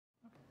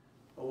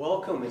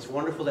Welcome. It's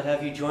wonderful to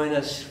have you join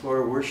us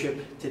for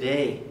worship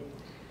today.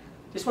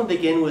 Just want to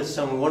begin with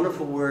some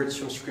wonderful words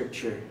from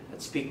Scripture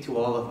that speak to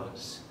all of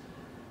us.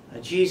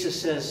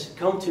 Jesus says,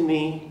 "Come to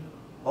me,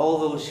 all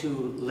those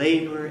who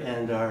labor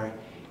and are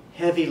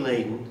heavy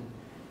laden,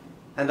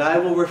 and I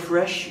will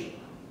refresh you."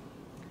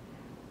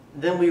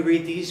 And then we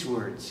read these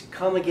words,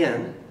 "Come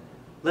again,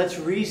 let's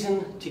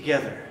reason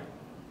together.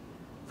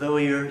 Though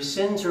your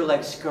sins are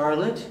like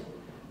scarlet,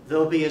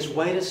 they'll be as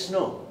white as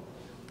snow.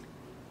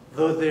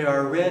 Though they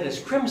are red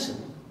as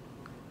crimson,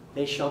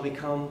 they shall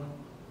become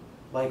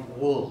like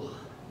wool."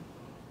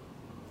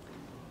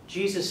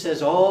 Jesus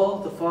says, "All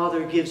the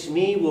Father gives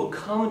me will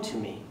come to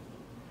me.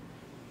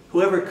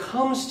 Whoever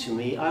comes to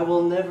me, I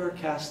will never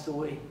cast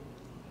away."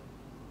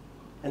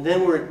 And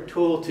then we're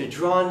told to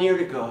draw near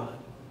to God,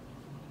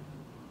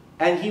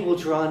 and He will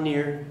draw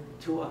near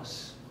to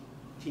us,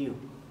 to you.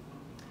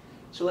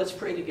 So let's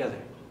pray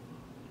together.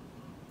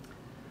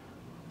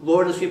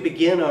 Lord, as we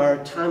begin our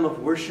time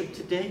of worship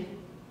today,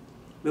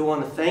 we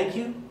want to thank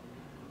you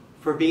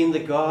for being the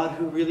God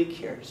who really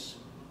cares,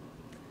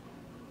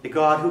 the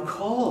God who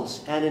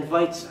calls and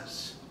invites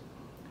us,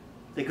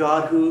 the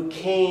God who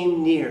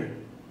came near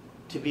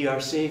to be our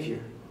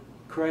Savior,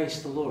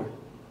 Christ the Lord.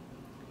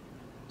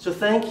 So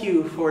thank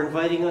you for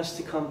inviting us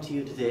to come to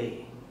you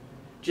today,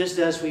 just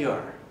as we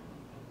are.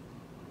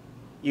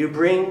 You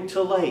bring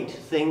to light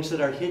things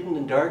that are hidden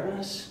in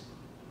darkness.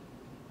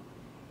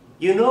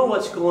 You know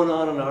what's going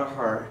on in our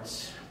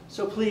hearts,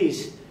 so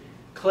please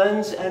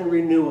cleanse and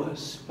renew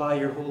us by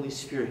your Holy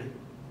Spirit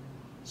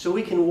so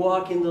we can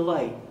walk in the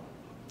light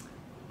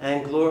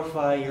and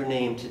glorify your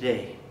name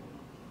today.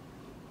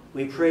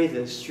 We pray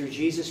this through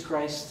Jesus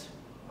Christ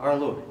our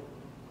Lord.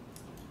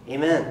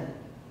 Amen.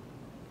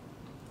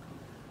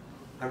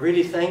 I'm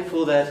really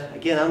thankful that,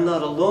 again, I'm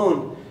not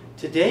alone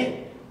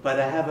today, but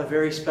I have a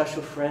very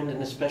special friend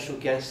and a special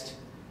guest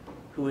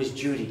who is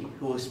Judy,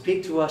 who will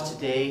speak to us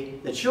today,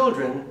 the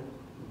children,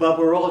 but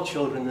we're all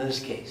children in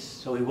this case.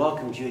 So we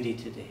welcome Judy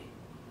today.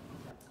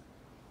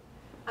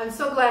 I'm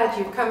so glad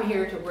you've come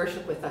here to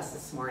worship with us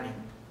this morning.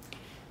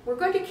 We're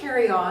going to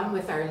carry on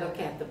with our look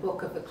at the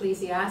book of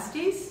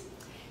Ecclesiastes.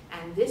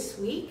 And this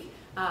week,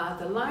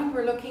 the line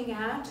we're looking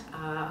at,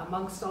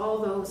 amongst all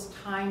those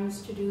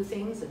times to do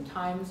things and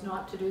times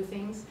not to do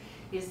things,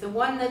 is the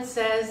one that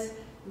says,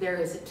 there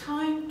is a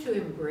time to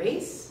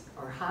embrace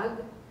or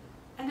hug,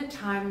 and a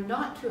time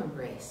not to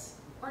embrace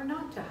or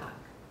not to hug.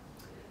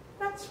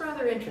 That's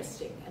rather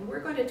interesting, and we're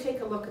going to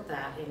take a look at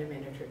that in a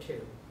minute or two.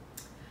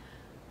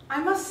 I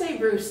must say,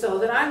 Bruce, though,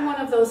 that I'm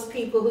one of those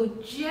people who,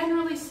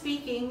 generally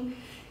speaking,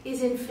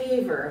 is in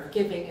favor of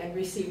giving and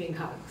receiving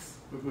hugs.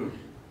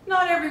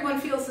 Not everyone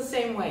feels the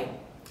same way.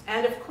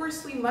 And of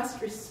course, we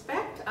must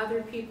respect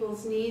other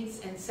people's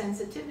needs and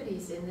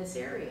sensitivities in this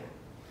area.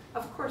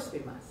 Of course we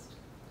must.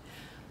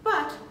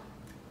 But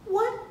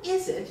what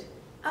is it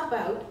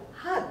about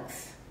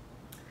hugs?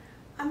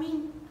 I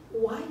mean,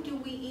 why do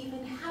we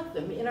even have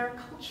them in our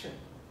culture?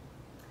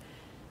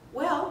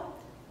 Well,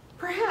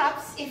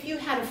 perhaps if you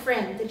had a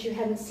friend that you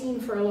hadn't seen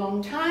for a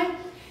long time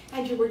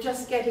and you were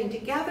just getting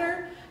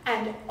together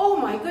and, oh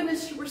my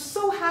goodness, you were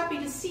so happy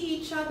to see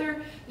each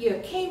other, you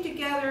came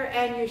together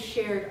and you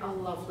shared a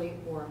lovely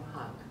warm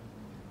hug.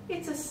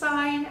 It's a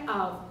sign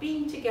of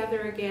being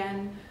together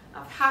again,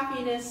 of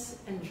happiness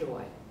and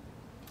joy.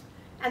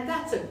 And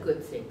that's a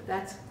good thing.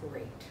 That's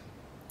great.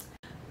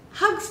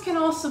 Hugs can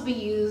also be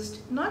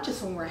used not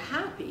just when we're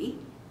happy,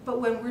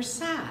 but when we're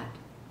sad.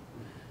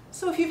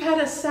 So if you've had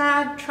a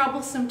sad,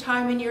 troublesome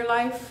time in your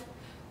life,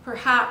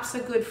 perhaps a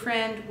good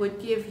friend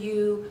would give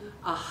you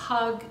a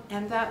hug,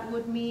 and that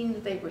would mean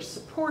that they were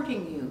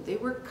supporting you, they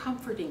were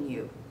comforting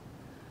you.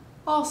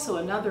 Also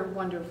another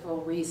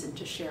wonderful reason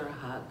to share a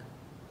hug.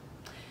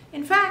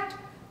 In fact,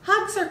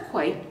 hugs are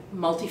quite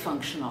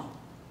multifunctional.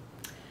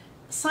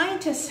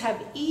 Scientists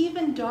have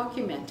even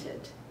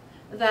documented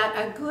that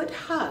a good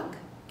hug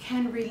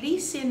can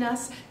release in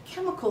us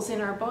chemicals in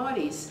our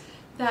bodies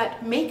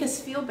that make us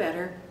feel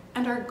better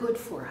and are good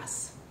for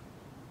us.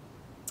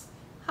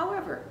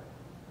 However,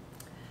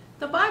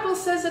 the Bible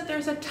says that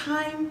there's a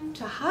time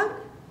to hug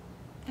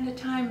and a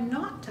time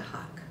not to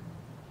hug.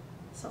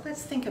 So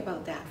let's think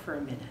about that for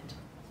a minute.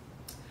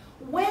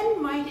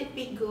 When might it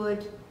be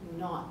good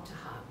not to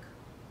hug?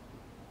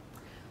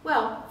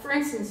 Well, for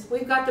instance,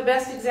 we've got the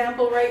best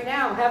example right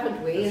now,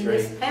 haven't we, in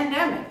this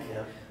pandemic.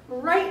 Yeah.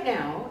 Right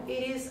now,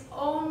 it is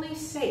only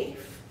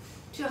safe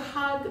to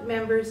hug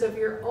members of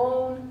your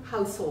own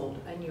household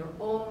and your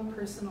own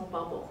personal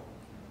bubble.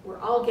 We're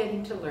all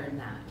getting to learn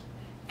that.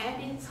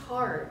 And it's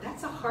hard.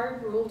 That's a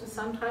hard rule to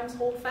sometimes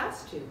hold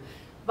fast to.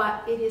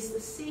 But it is the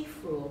safe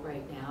rule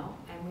right now,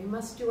 and we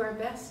must do our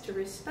best to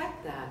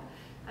respect that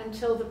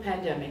until the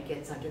pandemic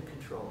gets under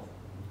control,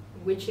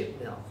 which it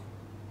will.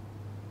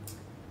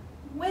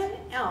 When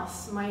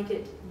else might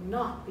it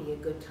not be a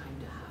good time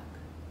to hug?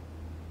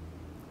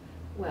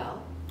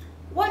 Well,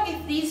 what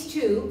if these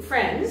two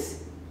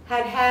friends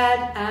had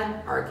had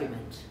an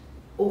argument?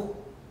 Oh,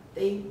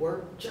 they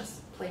were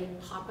just plain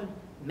hopping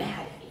mad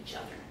at each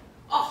other.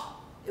 Oh,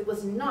 It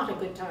was not a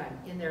good time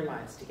in their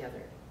lives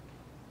together.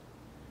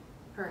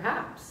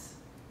 Perhaps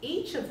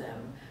each of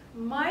them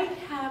might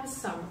have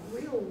some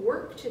real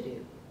work to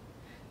do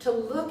to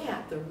look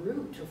at the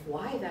root of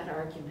why that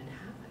argument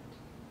happened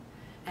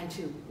and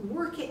to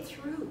work it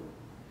through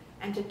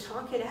and to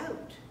talk it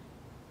out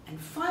and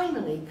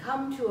finally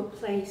come to a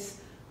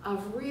place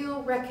of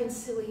real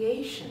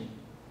reconciliation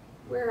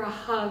where a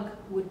hug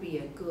would be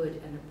a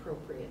good and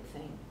appropriate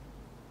thing.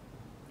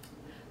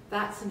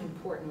 That's an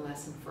important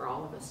lesson for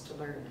all of us to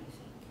learn, I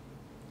think.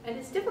 And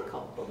it's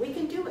difficult, but we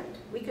can do it.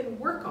 We can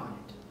work on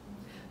it.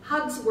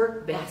 Hugs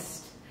work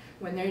best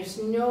when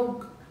there's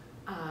no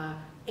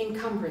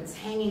encumbrance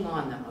hanging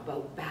on them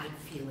about bad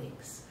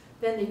feelings.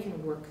 Then they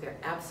can work their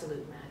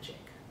absolute magic.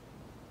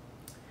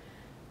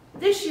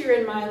 This year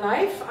in my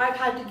life, I've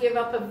had to give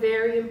up a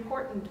very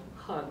important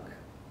hug.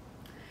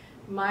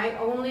 My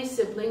only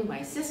sibling,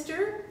 my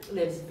sister,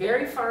 lives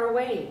very far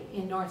away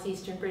in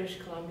northeastern British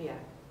Columbia.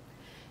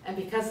 And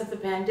because of the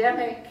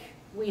pandemic,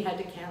 we had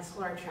to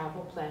cancel our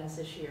travel plans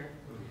this year.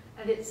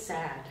 And it's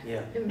sad.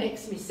 Yeah. It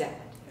makes me sad.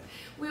 Yeah.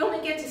 We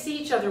only get to see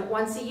each other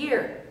once a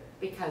year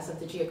because of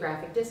the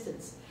geographic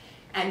distance.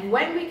 And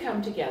when we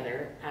come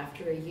together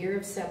after a year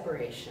of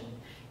separation,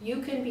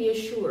 you can be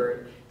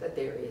assured that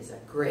there is a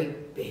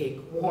great, big,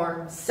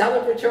 warm,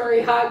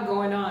 celebratory hug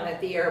going on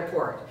at the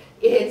airport.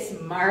 It's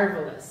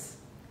marvelous.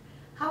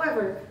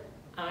 However,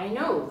 I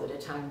know that a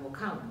time will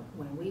come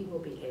when we will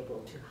be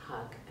able to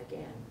hug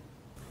again.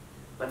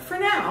 But for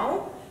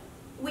now,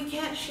 we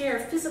can't share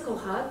physical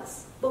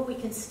hugs, but we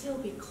can still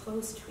be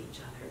close to each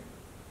other.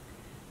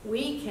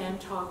 We can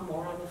talk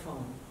more on the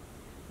phone.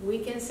 We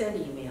can send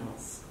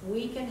emails.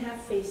 We can have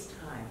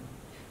FaceTime.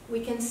 We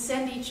can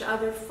send each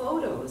other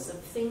photos of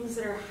things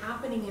that are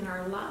happening in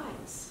our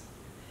lives.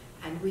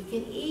 And we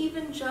can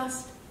even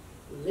just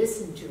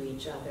listen to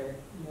each other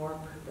more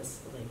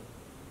purposefully.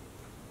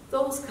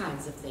 Those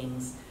kinds of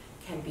things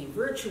can be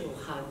virtual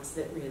hugs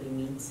that really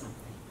mean something.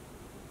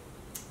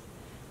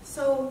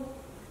 So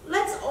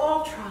let's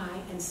all try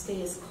and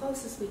stay as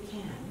close as we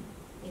can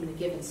in the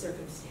given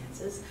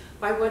circumstances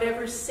by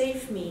whatever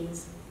safe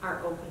means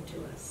are open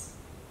to us.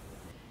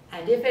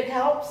 And if it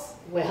helps,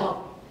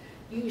 well,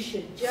 you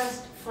should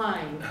just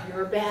find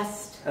your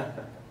best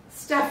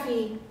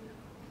stuffy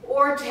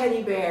or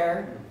teddy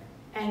bear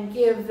and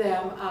give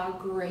them a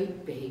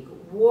great big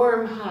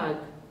warm hug,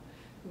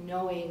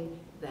 knowing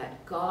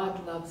that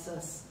God loves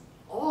us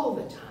all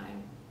the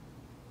time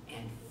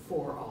and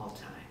for all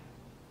time.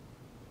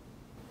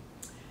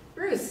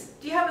 Bruce,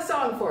 do you have a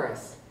song for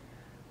us?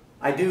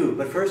 I do,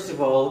 but first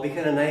of all, it'd be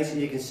kind of nice if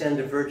you can send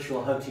a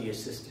virtual hug to your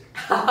sister.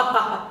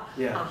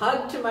 Yeah. A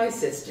hug to my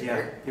sister.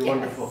 Yeah, you're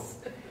wonderful.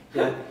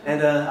 Yeah,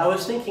 and I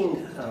was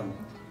thinking,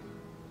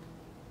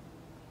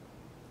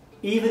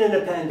 even in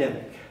a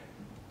pandemic,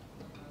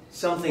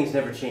 some things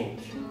never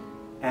change,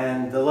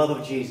 and the love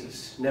of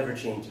Jesus never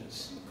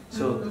changes.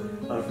 So,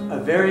 a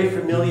very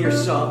familiar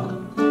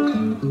song.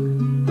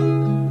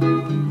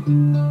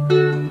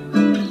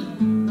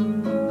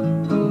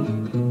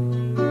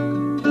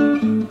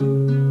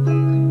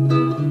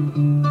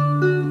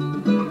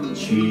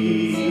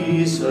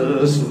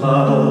 Jesus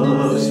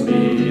loves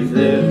me,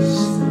 this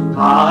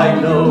I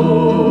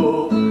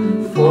know,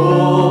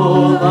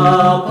 for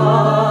the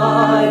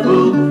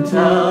Bible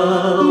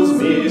tells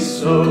me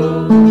so.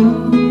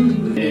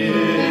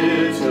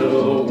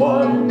 Little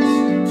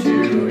ones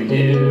to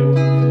Him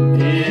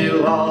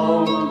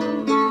belong.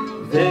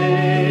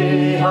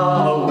 They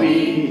are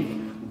weak,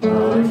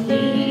 but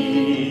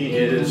He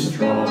is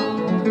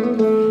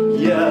strong.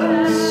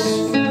 Yes,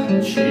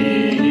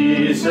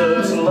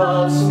 Jesus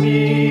loves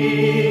me.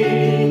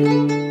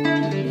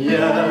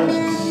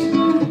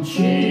 Yes,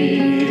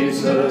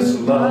 Jesus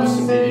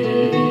loves me.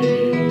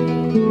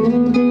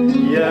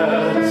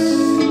 Yes,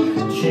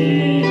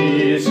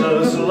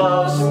 Jesus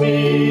loves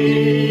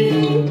me.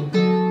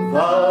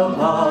 The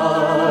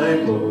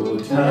Bible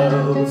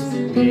tells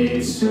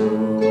me so.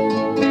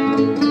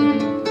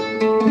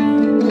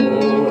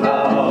 Oh,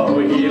 how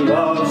He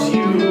loves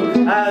you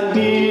and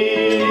me.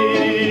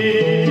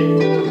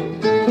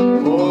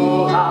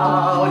 Oh,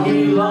 how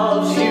He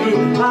loves you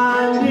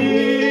and me.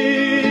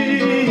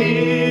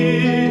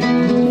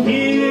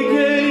 He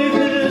gave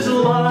His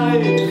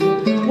life.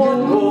 What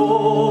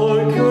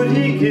more could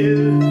He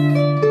give?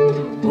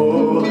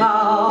 Oh,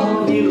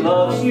 how He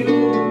loves you.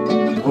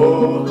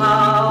 Oh,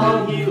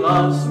 how He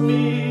loves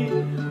me.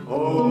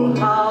 Oh,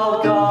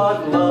 how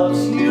God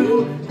loves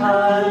you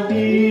and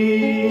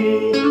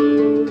me.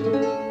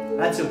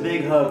 That's a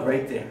big hug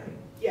right there.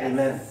 Yes.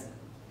 Amen.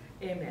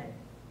 Amen.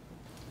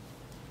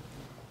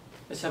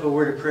 Let's have a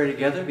word of prayer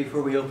together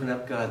before we open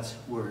up God's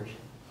Word.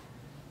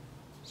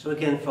 So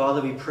again,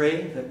 Father, we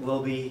pray that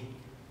we'll be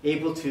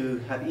able to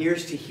have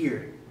ears to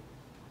hear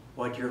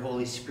what your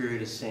Holy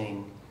Spirit is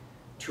saying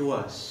to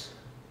us.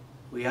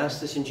 We ask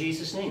this in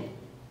Jesus' name.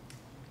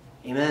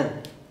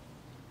 Amen.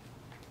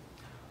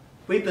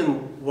 We've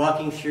been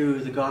walking through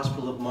the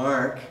Gospel of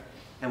Mark,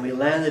 and we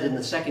landed in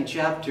the 2nd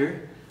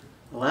chapter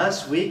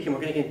last week, and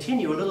we're going to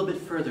continue a little bit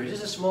further.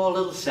 Just a small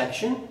little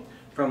section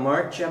from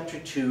Mark chapter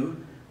 2,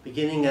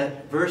 beginning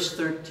at verse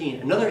 13.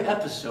 Another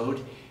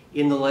episode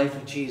in the life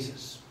of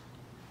Jesus.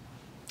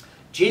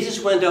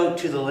 Jesus went out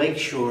to the lake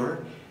shore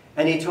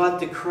and he taught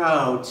the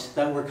crowds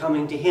that were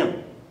coming to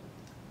him.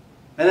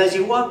 And as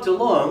he walked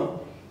along,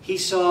 he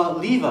saw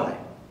Levi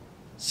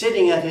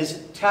sitting at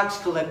his tax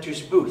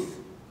collector's booth.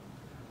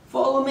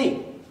 "Follow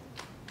me.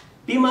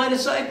 Be my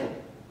disciple."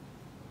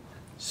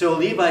 So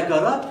Levi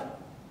got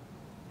up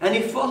and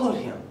he followed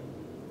him.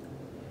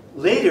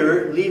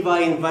 Later, Levi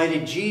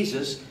invited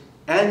Jesus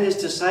and his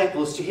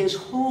disciples to his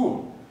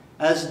home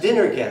as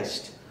dinner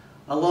guest,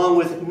 along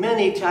with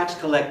many tax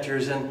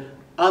collectors and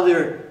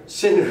other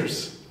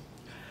sinners.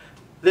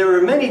 There were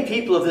many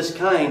people of this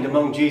kind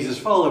among Jesus'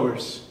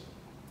 followers.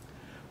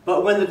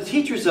 But when the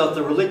teachers of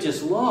the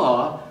religious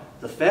law,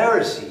 the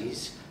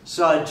Pharisees,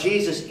 saw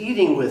Jesus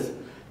eating with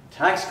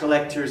tax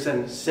collectors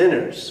and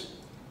sinners,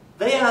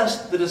 they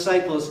asked the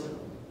disciples,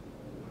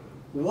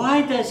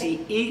 "Why does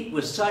he eat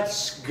with such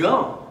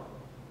scum?"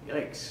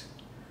 Yikes.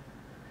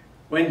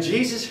 When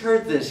Jesus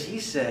heard this, he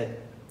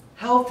said,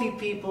 "Healthy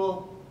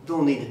people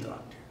don't need a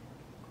doctor.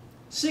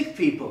 Sick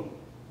people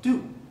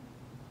do.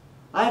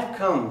 I've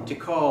come to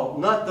call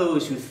not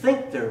those who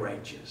think they're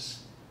righteous,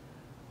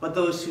 but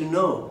those who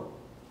know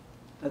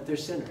that they're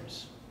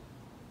sinners."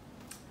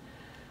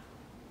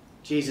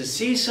 Jesus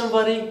sees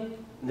somebody,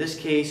 in this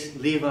case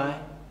Levi,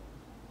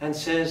 and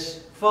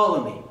says,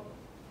 "Follow me."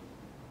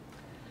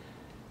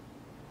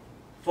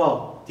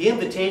 Follow. The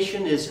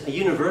invitation is a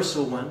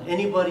universal one.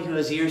 Anybody who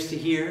has ears to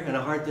hear and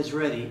a heart that's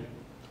ready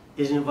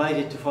is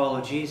invited to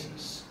follow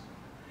Jesus.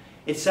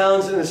 It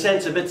sounds, in a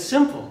sense, a bit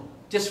simple.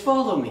 Just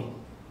follow me,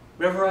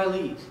 wherever I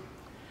lead.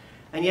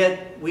 And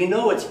yet, we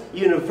know it's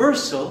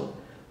universal,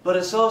 but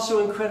it's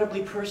also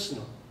incredibly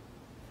personal,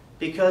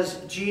 because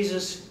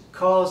Jesus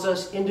calls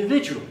us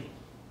individually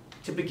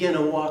to begin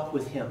a walk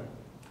with him.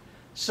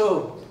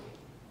 So,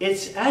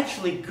 it's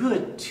actually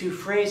good to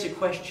phrase a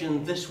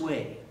question this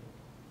way.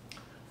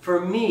 For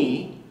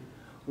me,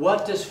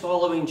 what does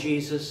following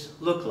Jesus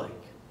look like?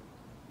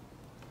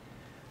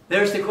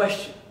 There's the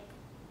question.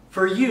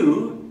 For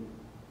you,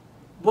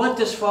 what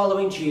does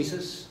following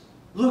Jesus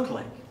look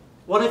like?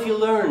 What have you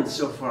learned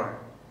so far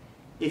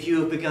if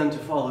you have begun to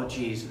follow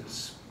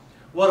Jesus?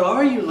 What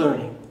are you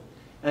learning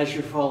as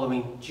you're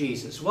following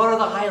Jesus? What are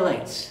the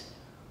highlights?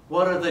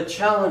 What are the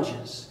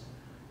challenges?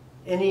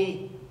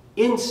 Any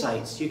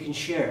insights you can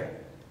share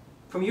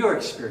from your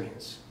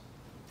experience?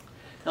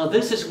 Now,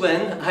 this is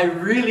when I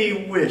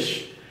really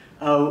wish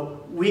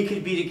we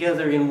could be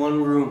together in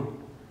one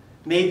room,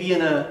 maybe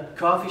in a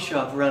coffee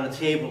shop around a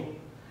table.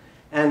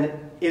 And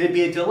it'd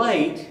be a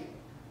delight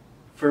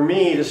for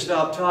me to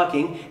stop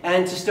talking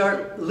and to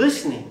start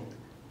listening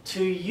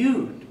to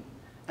you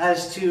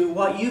as to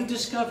what you've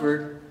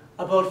discovered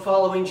about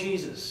following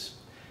Jesus.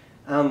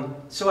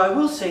 So I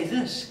will say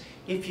this,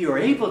 if you're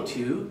able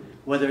to,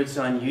 whether it's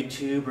on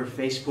YouTube or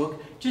Facebook,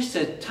 just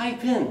to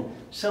type in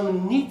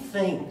some neat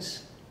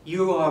things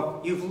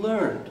you've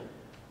learned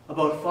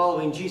about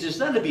following Jesus,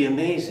 that'd be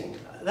amazing.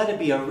 That'd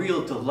be a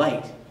real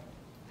delight.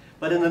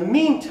 But in the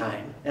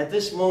meantime, at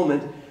this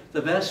moment,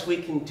 the best we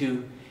can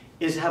do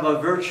is have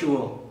a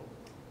virtual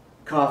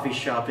coffee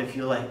shop, if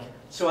you like.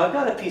 So I've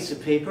got a piece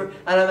of paper,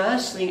 and I'm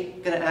actually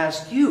going to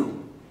ask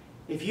you,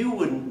 if you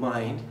wouldn't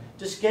mind,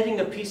 just getting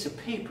a piece of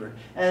paper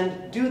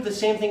and do the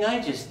same thing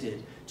I just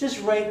did.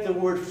 Just write the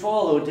word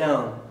follow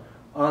down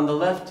on the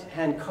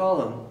left-hand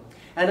column.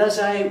 And as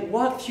I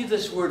walk through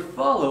this word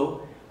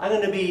follow, I'm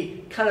going to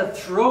be kind of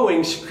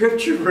throwing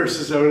scripture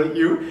verses out at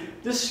you.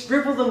 Just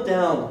scribble them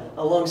down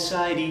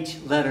alongside each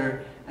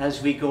letter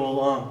as we go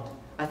along.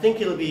 I think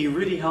it'll be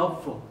really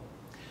helpful.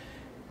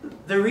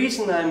 The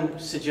reason I'm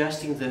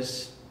suggesting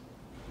this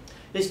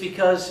is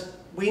because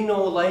we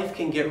know life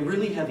can get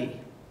really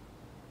heavy.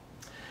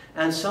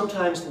 And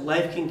sometimes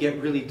life can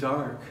get really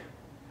dark.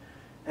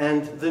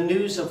 And the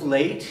news of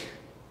late,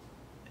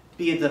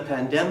 be it the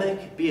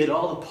pandemic, be it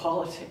all the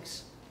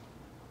politics,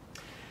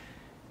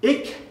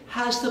 it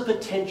has the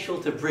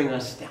potential to bring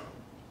us down.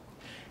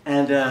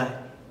 And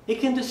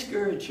it can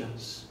discourage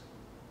us.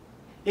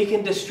 It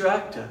can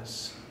distract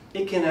us.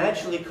 It can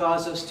actually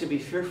cause us to be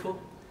fearful,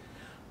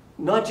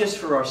 not just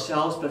for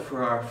ourselves, but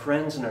for our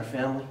friends and our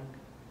family.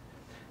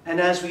 And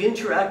as we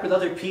interact with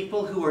other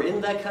people who are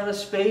in that kind of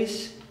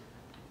space,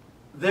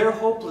 their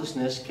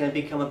hopelessness can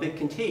become a bit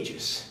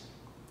contagious.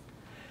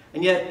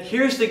 And yet,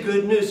 here's the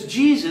good news.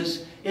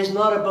 Jesus is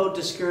not about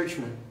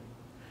discouragement.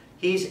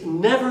 He's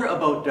never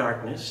about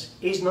darkness.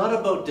 He's not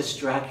about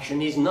distraction.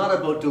 He's not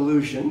about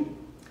delusion.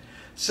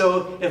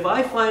 So if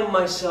I find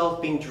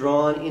myself being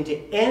drawn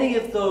into any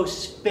of those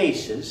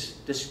spaces,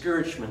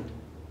 discouragement,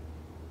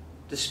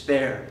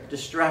 despair,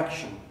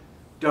 distraction,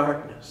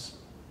 darkness,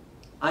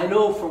 I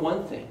know for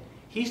one thing,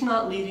 he's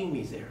not leading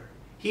me there.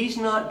 He's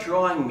not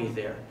drawing me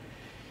there.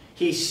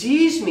 He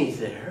sees me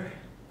there.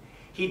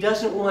 He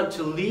doesn't want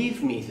to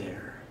leave me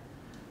there.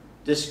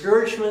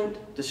 Discouragement,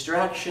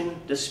 distraction,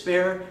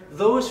 despair,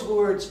 those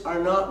words are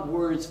not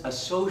words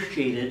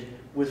associated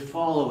with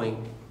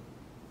following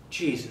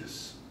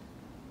Jesus.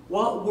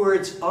 what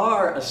words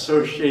are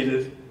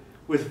associated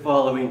with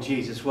following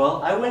Jesus?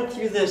 Well, I went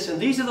through this,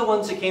 and these are the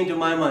ones that came to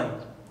my mind.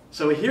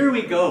 So here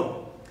we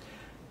go.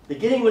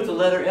 Beginning with the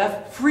letter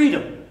F,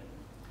 freedom.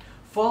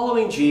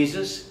 Following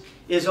Jesus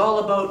is all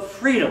about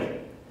freedom.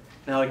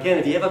 Now again,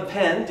 if you have a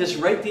pen, just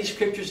write these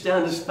scriptures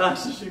down as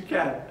fast as you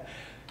can.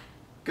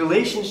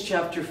 Galatians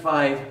chapter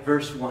 5,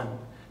 verse 1.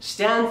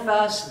 Stand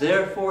fast,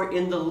 therefore,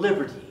 in the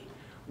liberty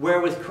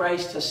wherewith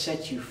Christ has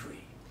set you free.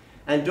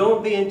 And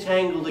don't be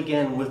entangled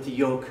again with the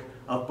yoke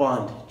of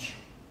bondage.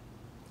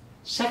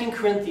 2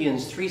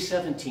 Corinthians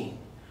 3:17.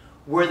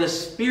 Where the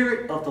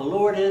Spirit of the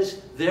Lord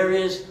is, there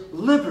is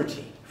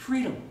liberty,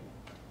 freedom.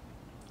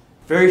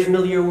 Very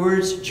familiar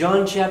words,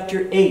 John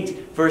chapter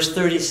 8, verse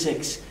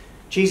 36.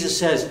 Jesus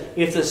says,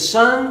 if the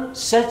Son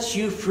sets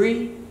you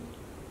free,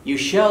 you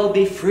shall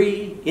be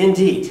free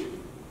indeed.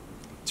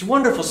 It's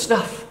wonderful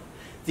stuff.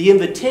 The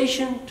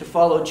invitation to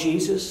follow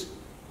Jesus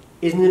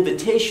is an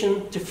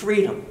invitation to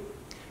freedom.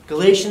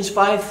 Galatians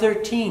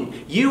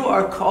 5:13, you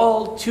are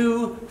called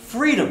to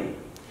freedom.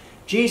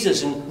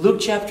 Jesus in Luke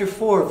chapter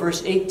 4,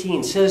 verse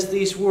 18 says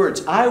these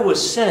words, I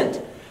was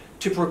sent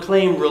to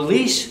proclaim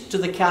release to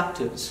the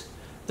captives,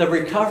 the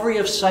recovery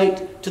of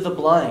sight to the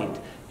blind,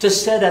 to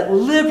set at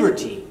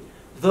liberty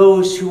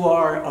those who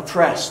are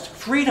oppressed.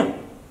 Freedom.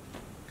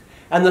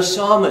 And the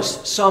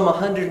psalmist, Psalm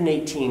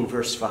 118,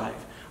 verse 5,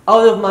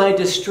 out of my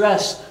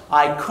distress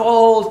I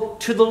called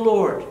to the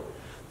Lord.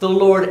 The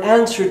Lord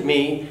answered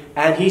me,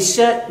 and he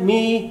set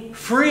me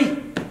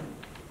free.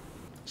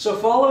 So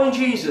following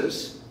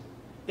Jesus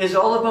is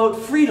all about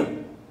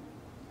freedom.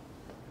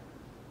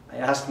 I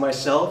ask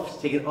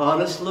myself, take an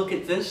honest look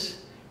at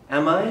this,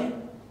 am I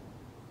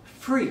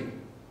free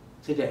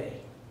today?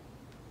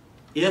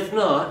 If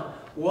not,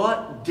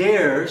 what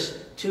dares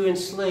to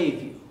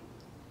enslave you?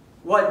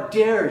 What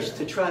dares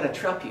to try to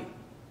trap you,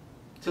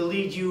 to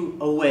lead you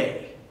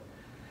away?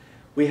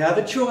 We have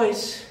a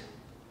choice.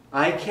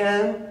 I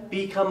can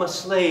become a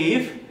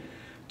slave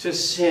to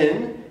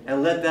sin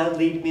and let that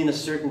lead me in a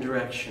certain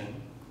direction.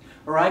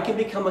 Or I can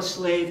become a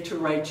slave to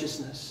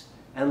righteousness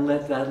and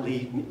let that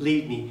lead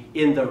me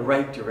in the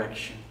right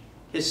direction.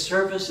 His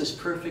service is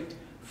perfect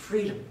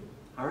freedom.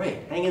 All right,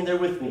 hang in there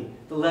with me.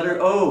 The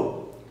letter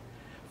O.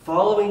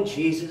 Following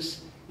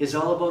Jesus is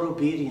all about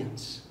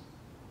obedience.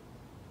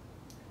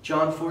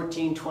 John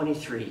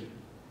 14:23.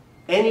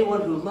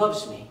 Anyone who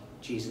loves me,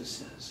 Jesus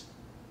says,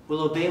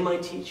 will obey my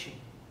teaching.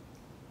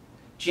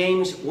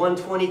 James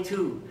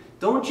 1:22.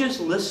 Don't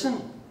just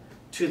listen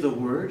to the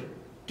word,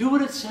 do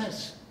what it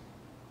says.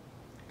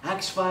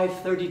 Acts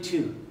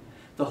 5:32.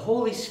 The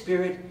Holy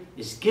Spirit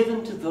is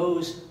given to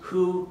those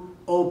who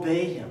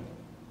obey him.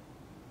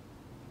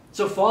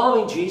 So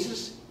following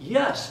Jesus,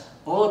 yes,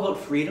 all about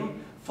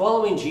freedom.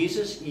 Following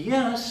Jesus,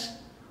 yes,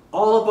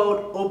 all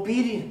about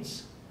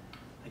obedience.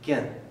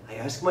 Again, I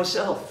ask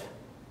myself,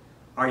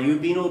 are you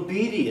being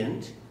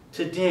obedient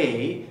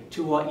today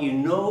to what you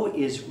know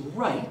is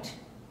right?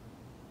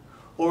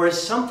 Or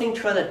is something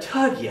trying to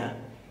tug you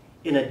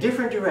in a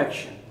different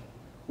direction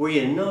where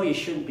you know you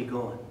shouldn't be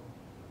going?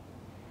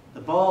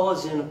 The ball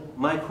is in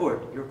my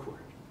court, your court.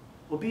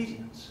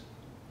 Obedience.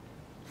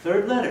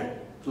 Third letter,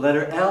 the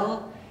letter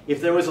L. If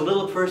there was a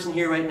little person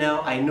here right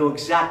now, I know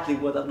exactly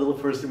what that little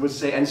person would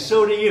say, and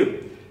so do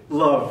you.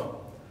 Love.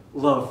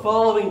 Love.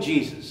 Following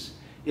Jesus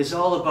is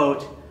all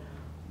about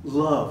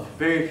love.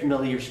 Very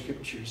familiar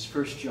scriptures.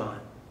 1 John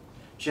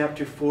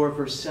chapter 4,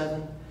 verse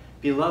 7.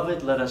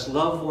 Beloved, let us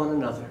love one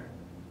another,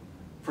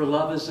 for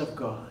love is of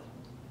God,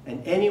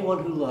 and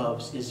anyone who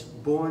loves is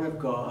born of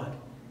God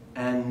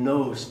and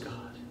knows God.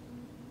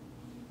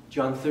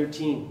 John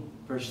 13,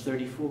 verse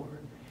 34.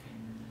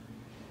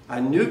 A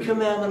new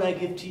commandment I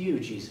give to you,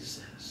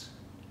 Jesus says,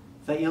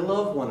 that you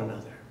love one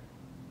another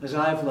as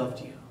I've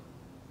loved you.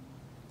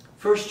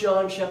 1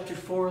 John chapter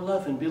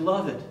 4:11.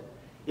 Beloved,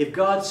 if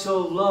God so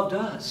loved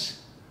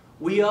us,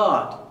 we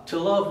ought to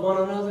love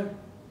one another.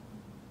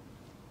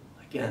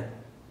 Again,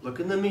 look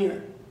in the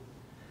mirror.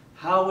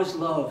 How is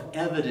love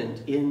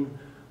evident in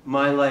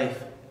my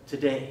life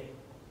today?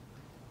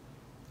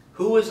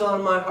 Who is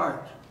on my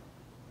heart?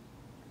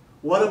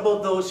 What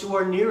about those who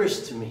are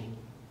nearest to me?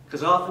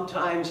 Because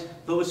oftentimes,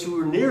 those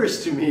who are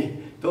nearest to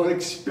me don't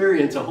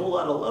experience a whole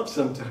lot of love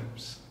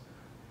sometimes.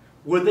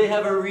 Would they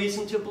have a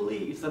reason to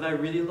believe that I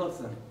really love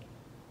them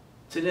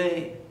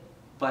today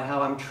by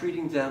how I'm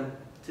treating them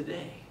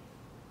today?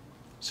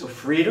 So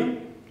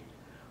freedom,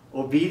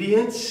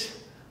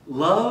 obedience,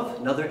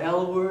 love, another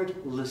L word,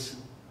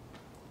 listen.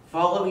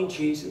 Following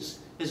Jesus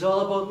is all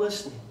about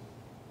listening.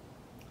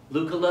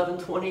 Luke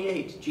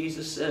 11:28,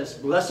 Jesus says,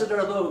 blessed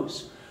are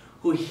those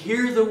who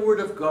hear the word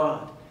of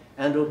God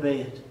and obey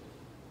it.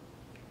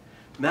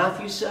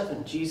 Matthew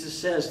 7, Jesus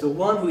says, the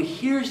one who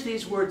hears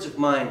these words of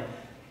mine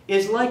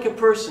is like a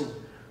person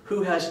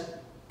who has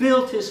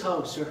built his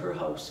house or her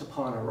house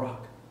upon a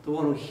rock. The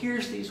one who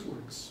hears these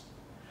words.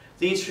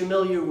 These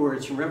familiar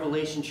words from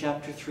Revelation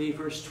chapter 3,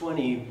 verse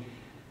 20.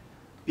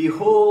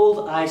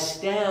 Behold, I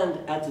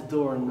stand at the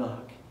door and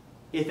knock.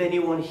 If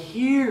anyone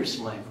hears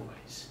my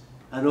voice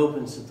and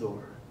opens the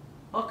door,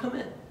 I'll come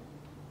in.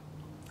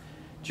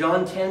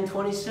 John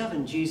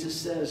 10:27, Jesus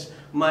says,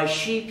 "My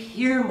sheep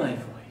hear my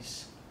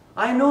voice.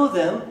 I know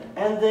them,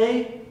 and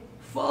they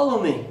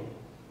follow me."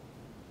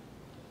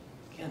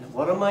 Again,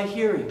 what am I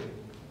hearing?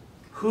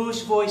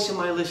 Whose voice am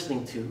I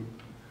listening to?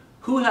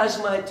 Who has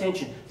my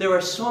attention? There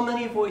are so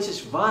many voices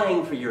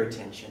vying for your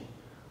attention.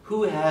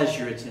 Who has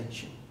your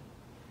attention?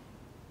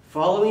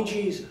 Following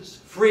Jesus,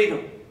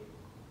 freedom,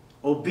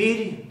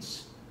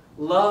 obedience,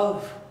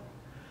 love,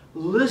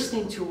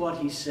 listening to what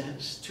he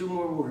says. Two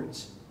more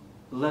words.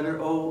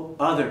 Letter O,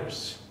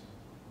 others.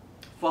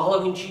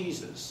 Following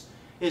Jesus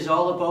is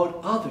all about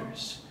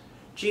others.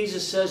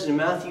 Jesus says in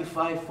Matthew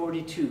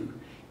 5:42,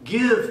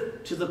 "Give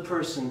to the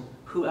person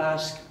who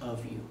asks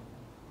of you."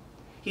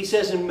 He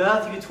says in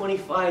Matthew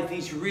 25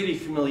 these really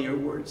familiar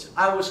words,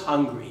 "I was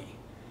hungry.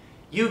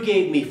 You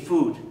gave me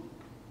food.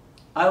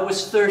 I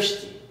was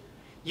thirsty.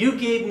 You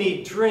gave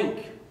me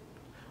drink.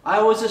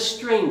 I was a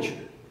stranger.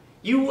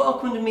 You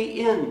welcomed me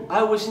in.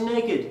 I was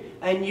naked,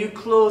 and you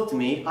clothed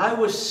me. I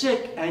was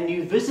sick, and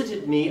you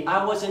visited me.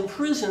 I was in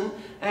prison,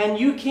 and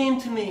you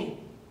came to me."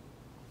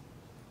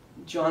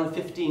 John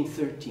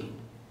 15:13.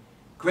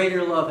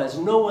 "Greater love has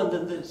no one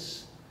than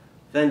this,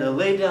 than to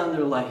lay down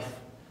their life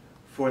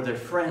for their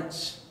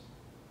friends."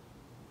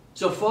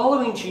 So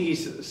following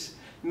Jesus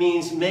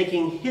means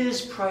making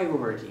his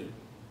priority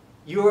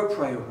your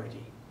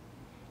priority.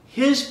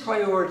 His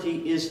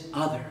priority is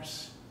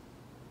others.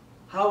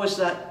 How is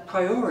that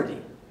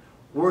priority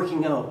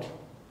working out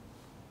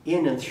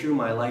in and through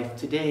my life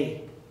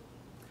today?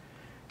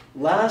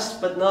 Last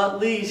but not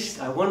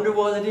least, I wonder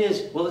what it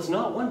is. Well, it's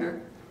not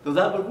wonder, though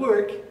that would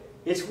work.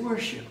 It's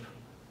worship.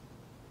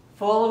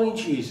 Following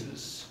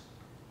Jesus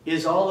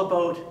is all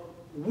about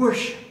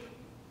worship.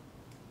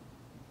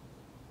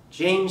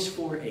 James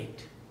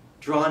 4:8.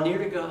 Draw near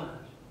to God.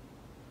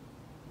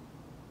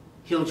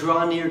 He'll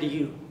draw near to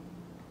you.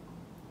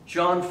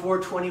 John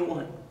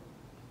 4:21.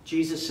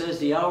 Jesus says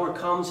the hour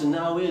comes and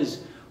now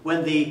is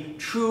when the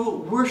true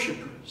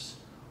worshipers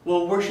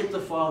will worship the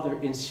Father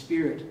in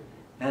spirit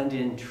and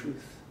in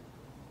truth.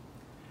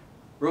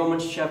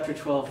 Romans chapter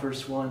 12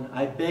 verse 1.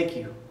 "I beg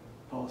you,"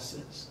 Paul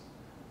says,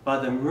 "by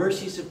the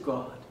mercies of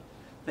God,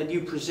 that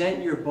you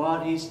present your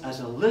bodies as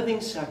a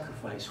living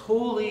sacrifice,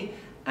 holy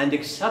and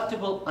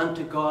acceptable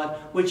unto God,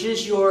 which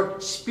is your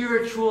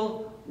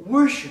spiritual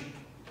worship."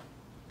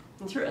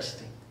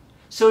 Interesting.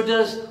 So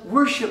does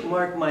worship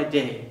mark my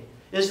day?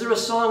 Is there a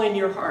song in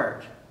your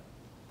heart?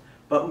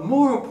 But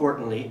more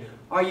importantly,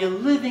 are you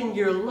living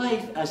your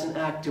life as an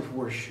act of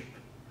worship?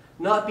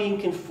 Not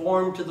being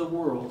conformed to the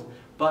world,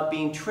 but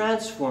being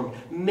transformed,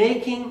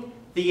 making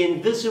the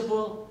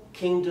invisible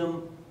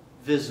kingdom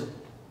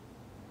visible.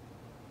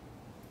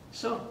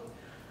 So,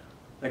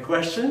 my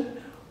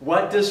question,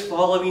 what does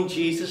following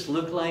Jesus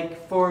look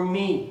like for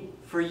me,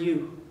 for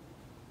you?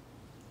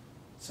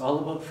 It's all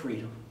about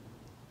freedom.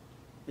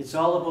 It's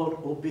all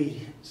about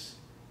obedience.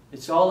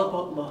 It's all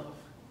about love.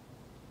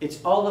 It's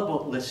all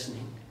about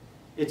listening.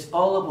 It's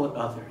all about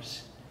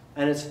others.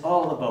 And it's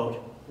all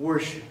about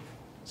worship.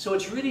 So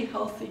it's really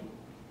healthy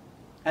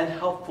and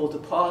helpful to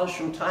pause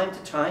from time to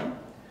time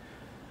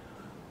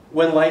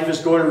when life is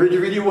going really,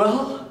 really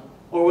well,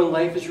 or when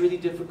life is really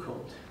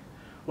difficult.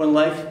 When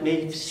life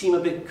may seem a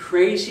bit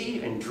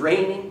crazy and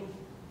draining,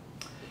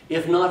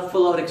 if not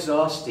full out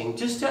exhausting,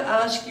 just to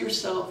ask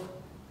yourself,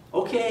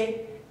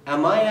 okay,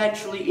 am I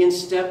actually in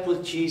step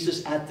with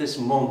Jesus at this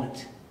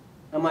moment?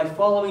 Am I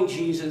following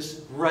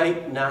Jesus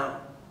right now?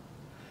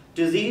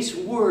 Do these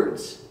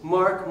words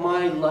mark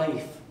my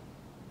life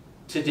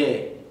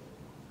today?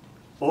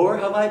 Or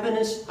have I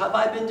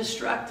been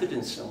distracted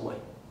in some way?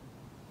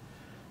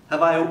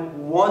 Have I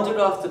wandered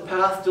off the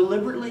path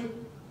deliberately?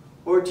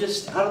 Or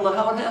just, I don't know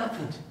how it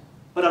happened,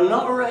 but I'm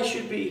not where I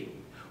should be.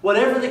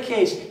 Whatever the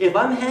case, if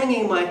I'm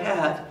hanging my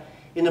hat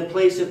in a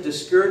place of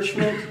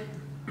discouragement,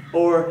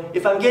 or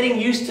if I'm getting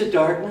used to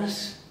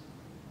darkness,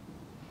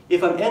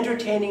 if I'm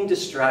entertaining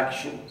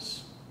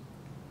distractions,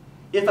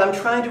 if I'm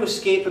trying to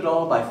escape it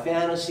all by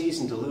fantasies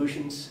and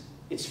delusions,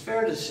 it's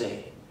fair to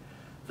say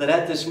that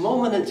at this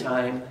moment in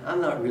time, I'm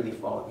not really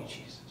following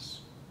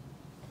Jesus.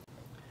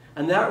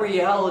 And that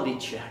reality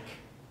check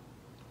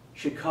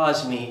should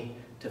cause me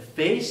to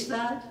face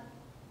that,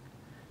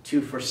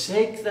 to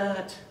forsake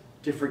that,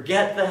 to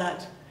forget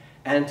that,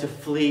 and to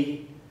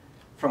flee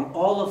from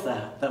all of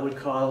that would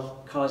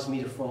cause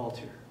me to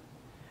falter.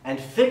 And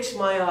fix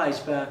my eyes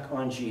back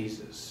on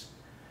Jesus.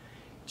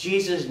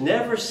 Jesus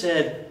never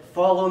said,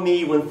 follow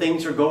me when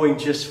things are going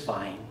just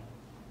fine.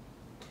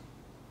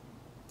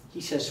 He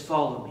says,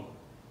 follow me.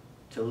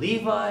 To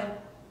Levi,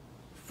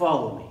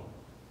 follow me.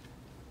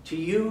 To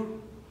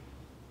you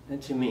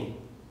and to me,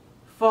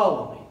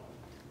 follow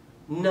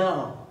me.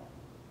 Now.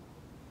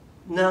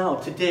 Now,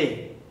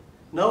 today.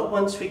 Not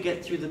once we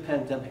get through the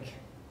pandemic.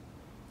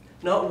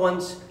 Not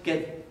once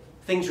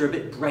things are a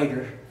bit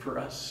brighter for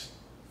us.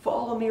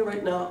 Follow me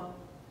right now.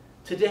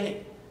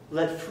 Today,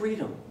 let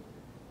freedom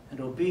and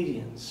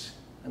obedience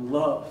and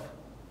love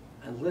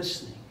and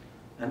listening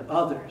and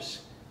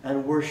others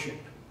and worship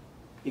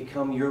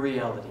become your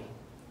reality.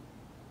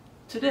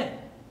 Today.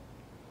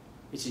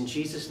 It's in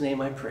Jesus'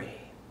 name I pray.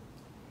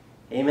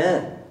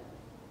 Amen.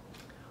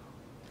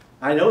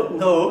 I don't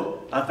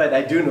know, in fact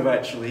I do know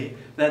actually,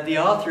 that the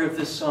author of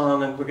this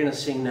song we're going to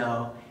sing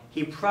now,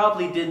 he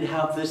probably didn't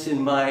have this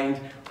in mind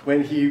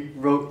when he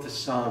wrote the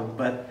song.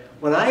 But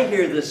when I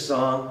hear this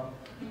song,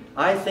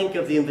 I think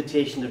of the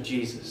invitation of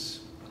Jesus.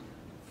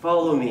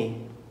 Follow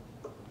me.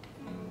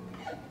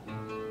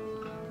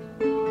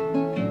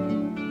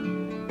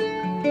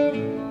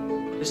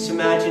 Just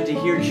imagine to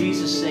hear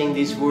Jesus saying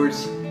these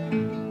words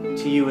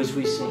to you as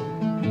we sing.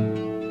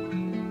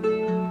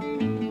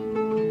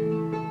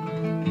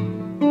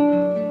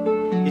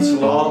 It's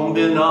long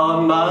been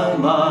on my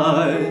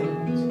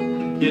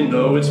mind. You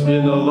know it's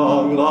been a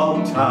long,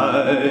 long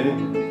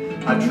time.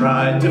 I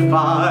tried to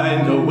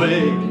find a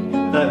way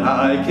that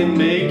I can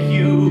make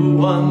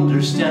you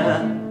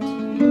understand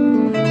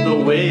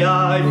the way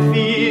I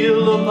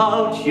feel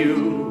about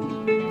you,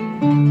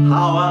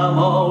 how I'm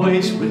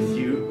always with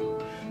you,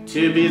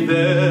 to be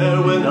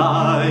there when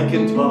I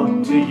can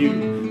talk to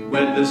you,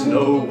 when there's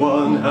no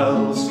one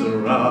else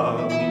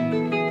around.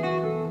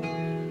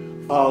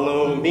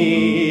 Follow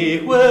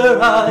me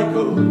where I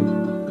go,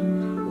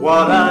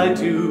 what I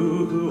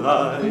do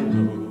I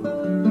know.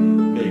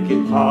 Make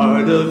it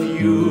part of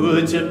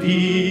you to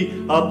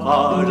be a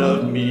part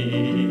of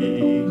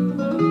me.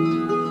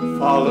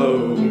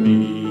 Follow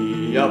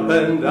me up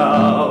and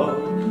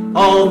down,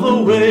 all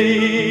the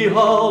way,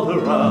 all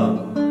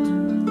around.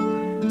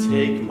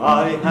 Take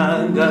my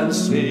hand and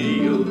say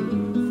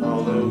you'll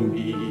follow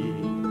me.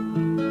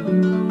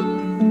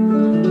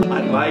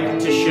 I'd like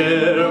to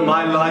share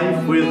my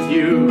life with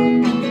you,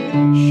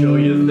 show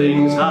you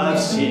things I've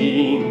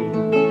seen,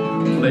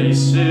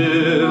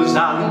 places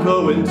I'm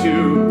going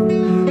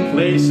to,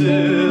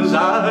 places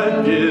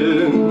I've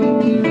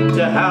been,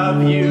 to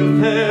have you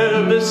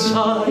there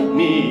beside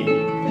me.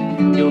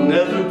 You'll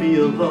never be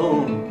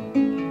alone,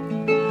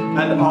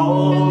 and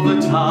all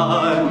the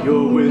time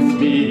you're with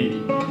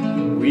me,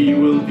 we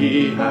will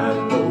be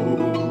at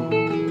home.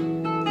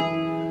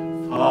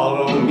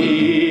 Follow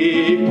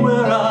me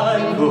where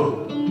I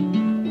go,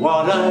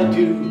 what I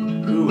do,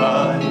 who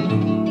I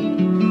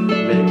am.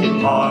 Make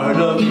it part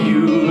of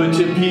you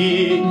to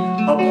be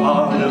a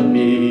part of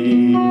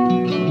me.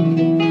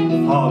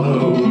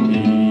 Follow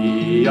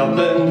me up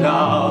and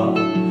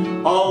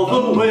down, all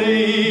the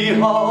way,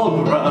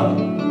 all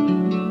around.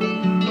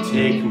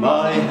 Take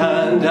my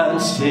hand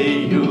and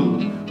say you'll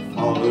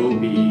follow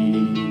me.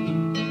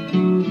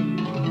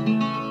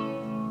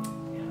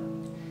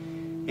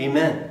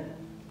 Amen.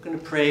 We're going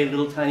to pray a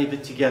little tiny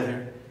bit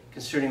together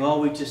concerning all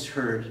we just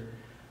heard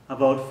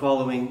about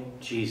following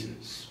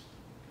Jesus.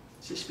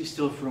 Let's just be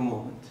still for a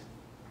moment.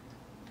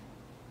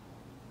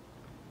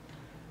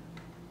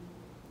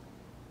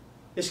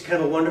 It's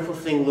kind of a wonderful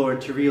thing,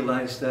 Lord, to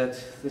realize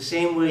that the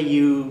same way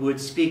you would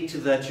speak to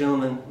that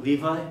gentleman,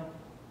 Levi,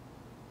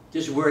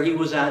 just where he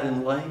was at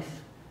in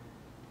life,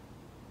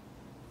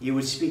 you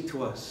would speak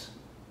to us.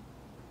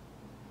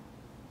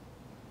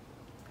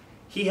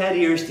 He had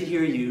ears to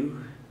hear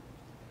you,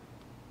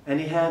 and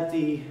he had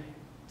the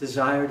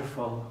desire to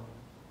follow.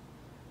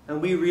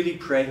 And we really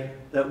pray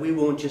that we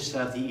won't just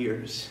have the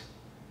ears,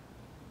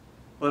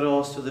 but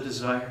also the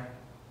desire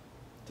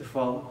to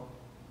follow.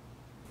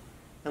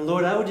 And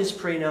Lord, I would just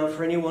pray now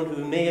for anyone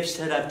who may have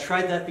said, I've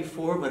tried that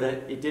before, but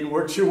it didn't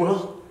work too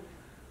well.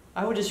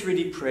 I would just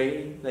really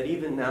pray that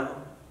even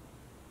now,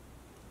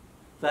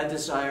 that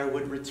desire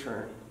would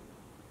return.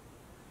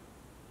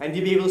 And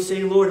to be able to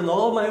say, Lord, in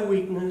all my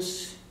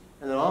weakness,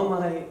 and in all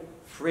my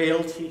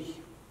frailty,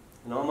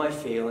 and all my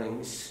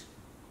failings,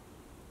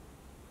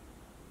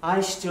 I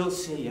still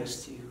say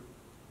yes to you.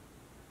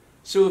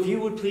 So if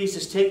you would please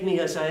just take me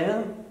as I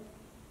am,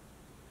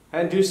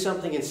 and do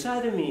something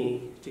inside of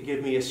me to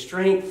give me a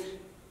strength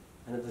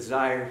and a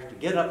desire to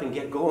get up and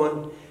get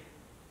going,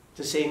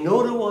 to say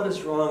no to what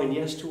is wrong and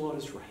yes to what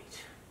is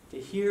right, to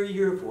hear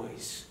your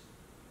voice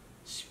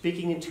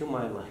speaking into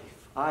my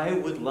life. I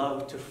would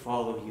love to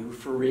follow you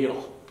for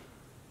real.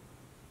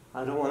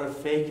 I don't want to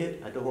fake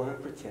it. I don't want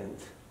to pretend.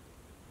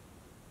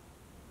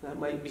 That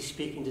might be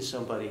speaking to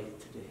somebody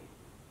today.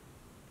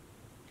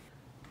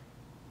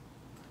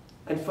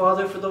 And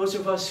Father, for those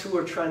of us who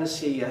are trying to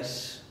say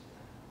yes,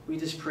 we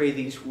just pray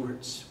these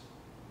words.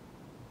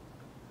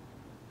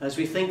 As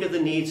we think of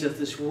the needs of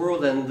this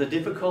world and the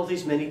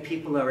difficulties many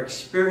people are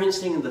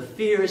experiencing, and the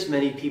fears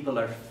many people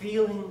are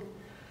feeling,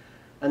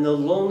 and the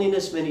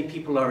loneliness many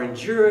people are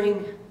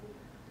enduring,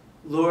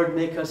 Lord,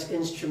 make us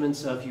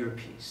instruments of your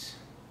peace.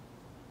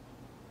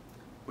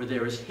 Where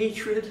there is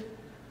hatred,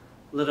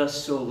 let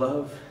us sow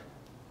love.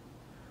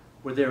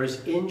 Where there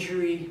is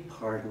injury,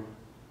 pardon.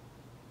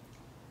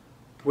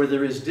 Where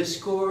there is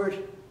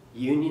discord,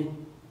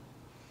 union.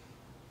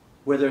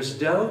 Where there's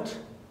doubt,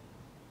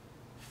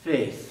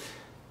 faith.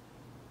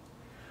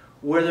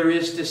 Where there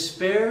is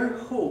despair,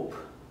 hope.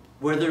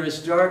 Where there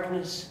is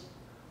darkness,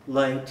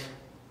 light.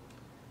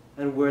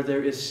 And where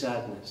there is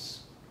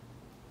sadness,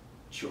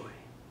 joy.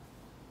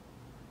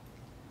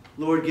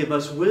 Lord, give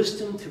us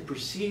wisdom to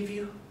perceive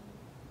you,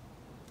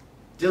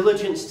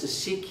 diligence to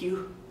seek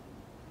you,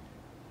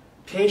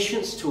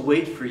 patience to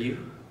wait for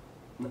you,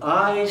 and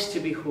eyes to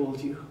behold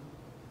you,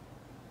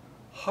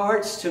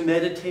 hearts to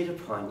meditate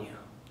upon you,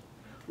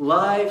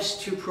 lives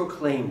to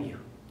proclaim you,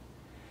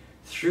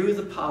 through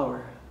the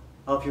power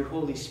of your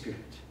Holy Spirit.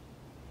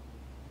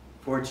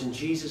 For it's in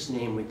Jesus'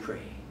 name we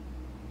pray.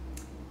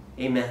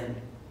 Amen.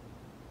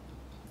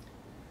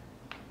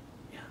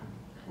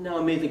 And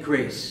now may the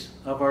grace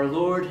of our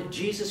Lord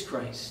Jesus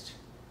Christ,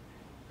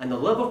 and the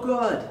love of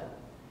God,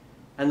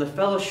 and the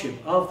fellowship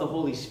of the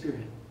Holy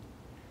Spirit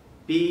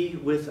be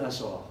with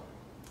us all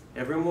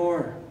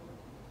evermore.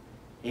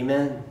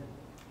 Amen.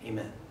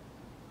 Amen.